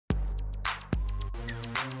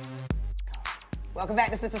Welcome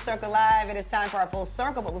back to Sister Circle Live. It is time for our full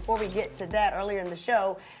circle, but before we get to that, earlier in the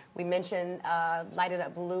show, we mentioned Light It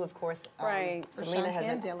Up Blue, of course. Right. Selena for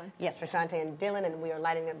Shantae and Dylan. Yes, for Shantae and Dylan, and we are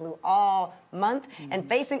lighting up blue all month. And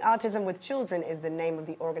Facing Autism with Children is the name of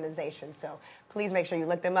the organization. So please make sure you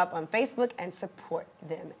look them up on Facebook and support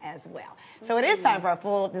them as well. So it is time for a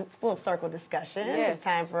full circle discussion. Yes. It's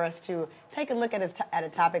time for us to take a look at a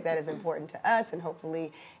topic that is important to us, and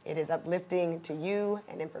hopefully it is uplifting to you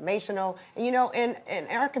and informational. And you know, in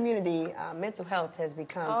our community, mental health has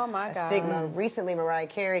become a stigma. Recently, Mariah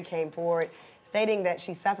Carey came forward stating that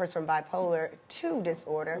she suffers from bipolar II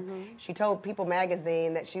disorder. She told People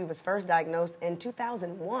magazine that she was first diagnosed in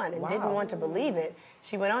 2001 and didn't want to believe it.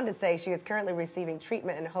 She went on to say she is currently receiving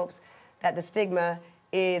treatment in hopes that the stigma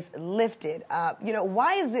is lifted. You know,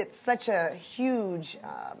 why is it such a huge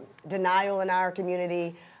denial in our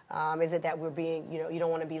community? Is it that we're being, you know, you don't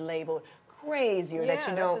want to be labeled crazy, or that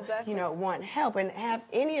you don't, you know, want help? And have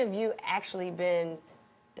any of you actually been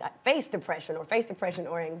faced depression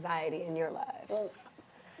or anxiety in your lives?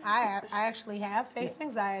 I actually have faced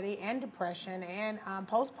anxiety and depression and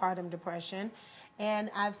postpartum depression, and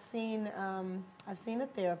I've seen a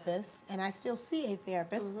therapist, and I still see a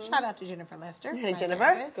therapist. Shout out to Jennifer Lester, my Jennifer,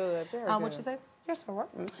 therapist, good, very good. which is a work.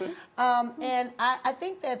 And I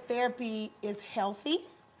think that therapy is healthy.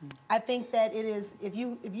 I think that it is, if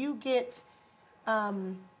you get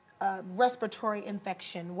respiratory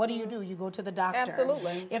infection, what do? You go to the doctor.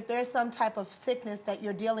 Absolutely. If there's some type of sickness that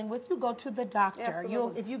you're dealing with, you go to the doctor.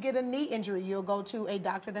 If you get a knee injury, you'll go to a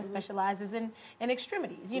doctor that specializes in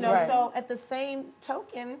extremities. You know, so at the same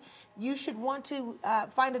token, you should want to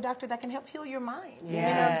find a doctor that can help heal your mind. You know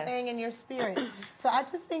what I'm saying, and your spirit. So I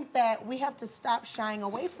just think that we have to stop shying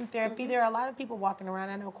away from therapy. There are a lot of people walking around.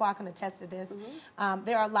 I know Kwa can attest to this.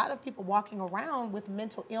 There are a lot of people walking around with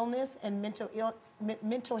mental illness and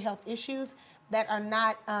mental health issues that are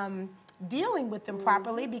not dealing with them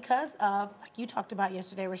properly because of, like you talked about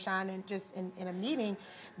yesterday, Rashawn, and just in a meeting,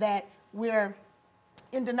 that we're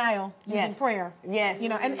in denial using prayer. Yes. You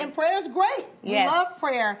know, and prayer is great. We love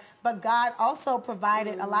prayer, but God also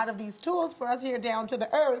provided a lot of these tools for us here down to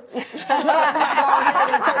the earth.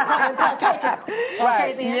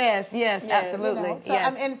 Right. Yes, absolutely. You know? So,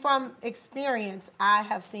 and from experience, I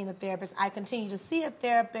have seen a therapist. I continue to see a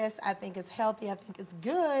therapist. I think it's healthy. I think it's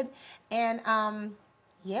good. And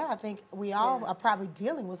I think we all are probably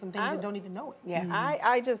dealing with some things that don't even know it. Yeah.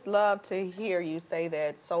 I just love to hear you say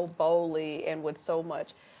that so boldly and with so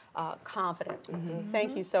much confidence.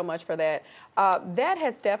 Thank you so much for that. That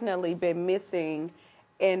has definitely been missing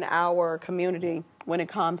in our community when it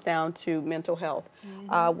comes down to mental health.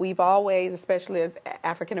 We've always, especially as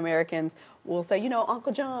African Americans, will say, you know,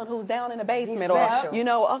 Uncle John who's down in the basement, or, you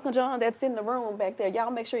know, Uncle John that's in the room back there, y'all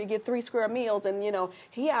make sure you get 3 square meals, and, you know,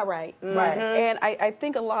 he all right. And I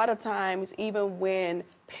think a lot of times, even when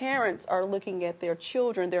parents are looking at their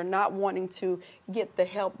children, they're not wanting to get the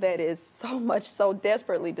help that is so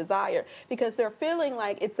desperately desired, because they're feeling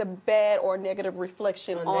like it's a bad or negative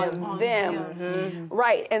reflection on them.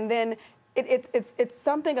 Right. And then it's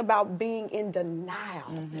something about being in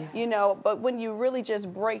denial, you know, but when you really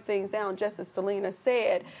just break things down, just as Selena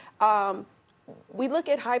said, we look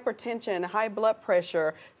at hypertension, high blood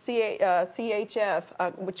pressure, CHF,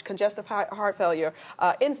 which congestive heart failure,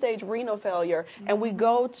 end-stage renal failure, and we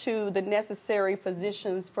go to the necessary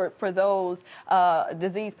physicians for those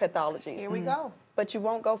disease pathologies. Here we go. But you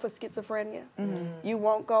won't go for schizophrenia. You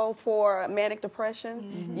won't go for manic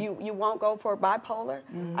depression. You won't go for bipolar.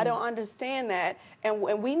 I don't understand that. And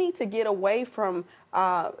we need to get away from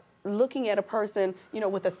looking at a person, you know,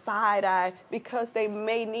 with a side eye, because they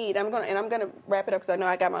may need, I'm gonna wrap it up because I know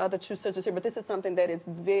I got my other 2 sisters here, but this is something that is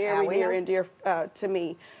very near and dear to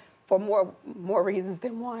me for more reasons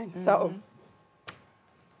than one. So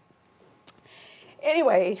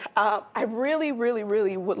anyway, I really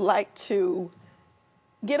would like to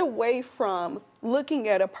get away from looking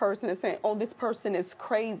at a person and saying, oh, this person is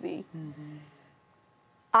crazy.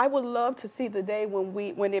 I would love to see the day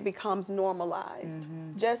when it becomes normalized,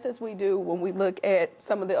 just as we do when we look at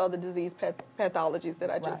some of the other disease pathologies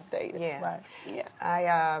that I just stated.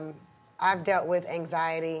 I've dealt with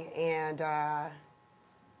anxiety, and I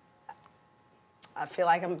feel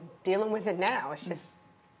like I'm dealing with it now. It's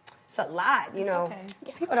a lot, you know.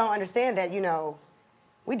 People don't understand that, you know,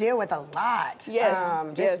 we deal with a lot.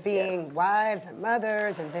 Being wives and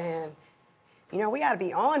mothers, and then, you know, we got to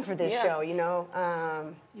be on for this show, you know.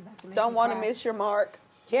 Don't want to miss your mark.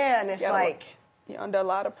 Yeah, and it's like, you're under a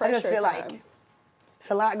lot of pressure. I just feel like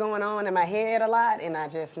it's a lot going on in my head a lot, and I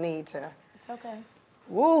just need to. It's okay.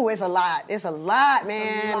 Woo, it's a lot. It's a lot,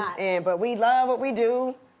 man. It's a lot. But we love what we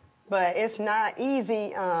do. but it's not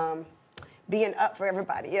easy being up for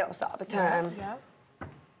everybody else all the time. Yeah.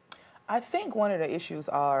 I think one of the issues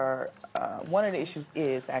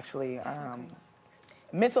is actually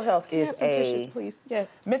mental health is tissues, please.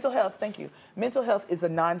 Yes. Mental health, thank you. Mental health is a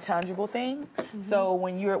non-tangible thing. So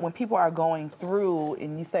when people are going through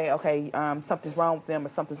and you say, okay, something's wrong with them or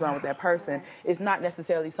something's wrong with that person, it's not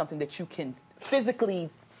necessarily something that you can physically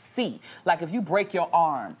see. Like if you break your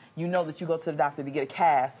arm, you know that you go to the doctor to get a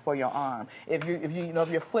cast for your arm. If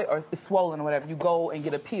your foot is swollen or whatever, you go and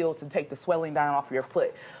get a pill to take the swelling down off your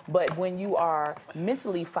foot. But when you are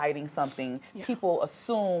mentally fighting something, people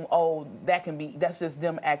assume, oh, that's just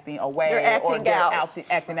them acting away. They're acting out.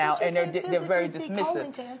 Acting out, and they're very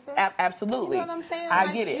dismissive. Absolutely. You know what I'm saying?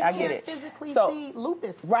 I get it. You can't physically see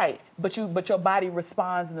lupus. Right. But your body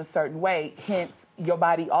responds in a certain way. Hence, your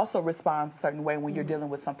body also responds a certain way when you're dealing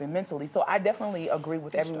with something mentally. So I definitely agree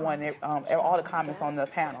with everyone, all the comments on the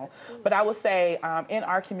panel. But I would say in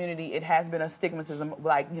our community, it has been a stigmatism,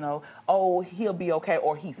 like, oh, he'll be okay,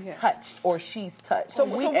 or he's touched, or she's touched. So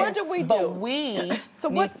what do we do? But we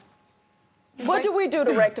what do we do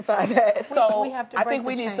to rectify that? So we have to I think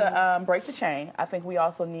we need to break the chain. I think we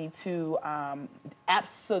also need to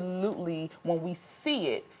absolutely, when we see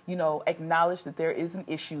it, acknowledge that there is an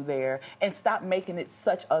issue there and stop making it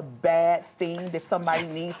such a bad thing that somebody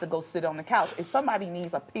needs to go sit on the couch. If somebody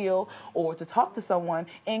needs a pill or to talk to someone,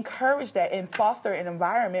 encourage that and foster an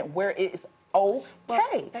environment where it's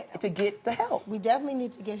okay to get the help. We definitely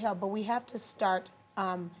need to get help, but we have to start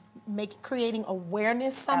creating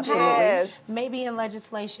awareness somehow. Yes. Maybe in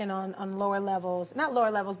legislation on lower levels, not lower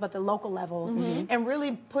levels, but the local levels, and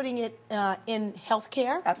really putting it in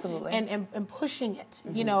healthcare. Absolutely. And pushing it.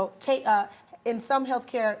 In some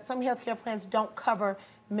healthcare plans don't cover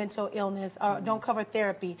mental illness or don't cover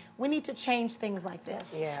therapy. We need to change things like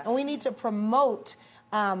this. Yeah. And we need to promote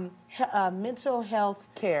mental health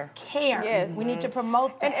care. Yes. We need to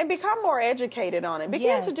promote that. And become more educated on it.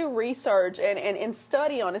 Begin to do research and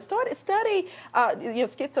study on it. Study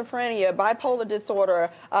schizophrenia, bipolar disorder,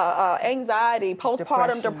 anxiety,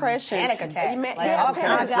 postpartum depression. Panic attacks. My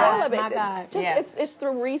God. It's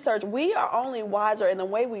through research. We are only wiser, and the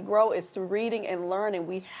way we grow is through reading and learning.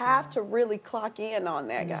 We have to really clock in on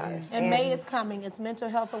that, guys. And May is coming. It's Mental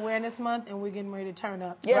Health Awareness Month, and we're getting ready to turn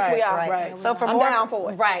up. Yes, we are. Right. So I'm down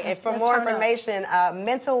for it. Right. And for more information,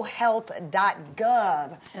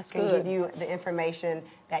 mentalhealth.gov can give you the information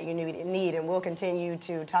that you need. And we'll continue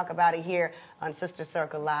to talk about it here on Sister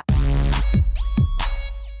Circle Live.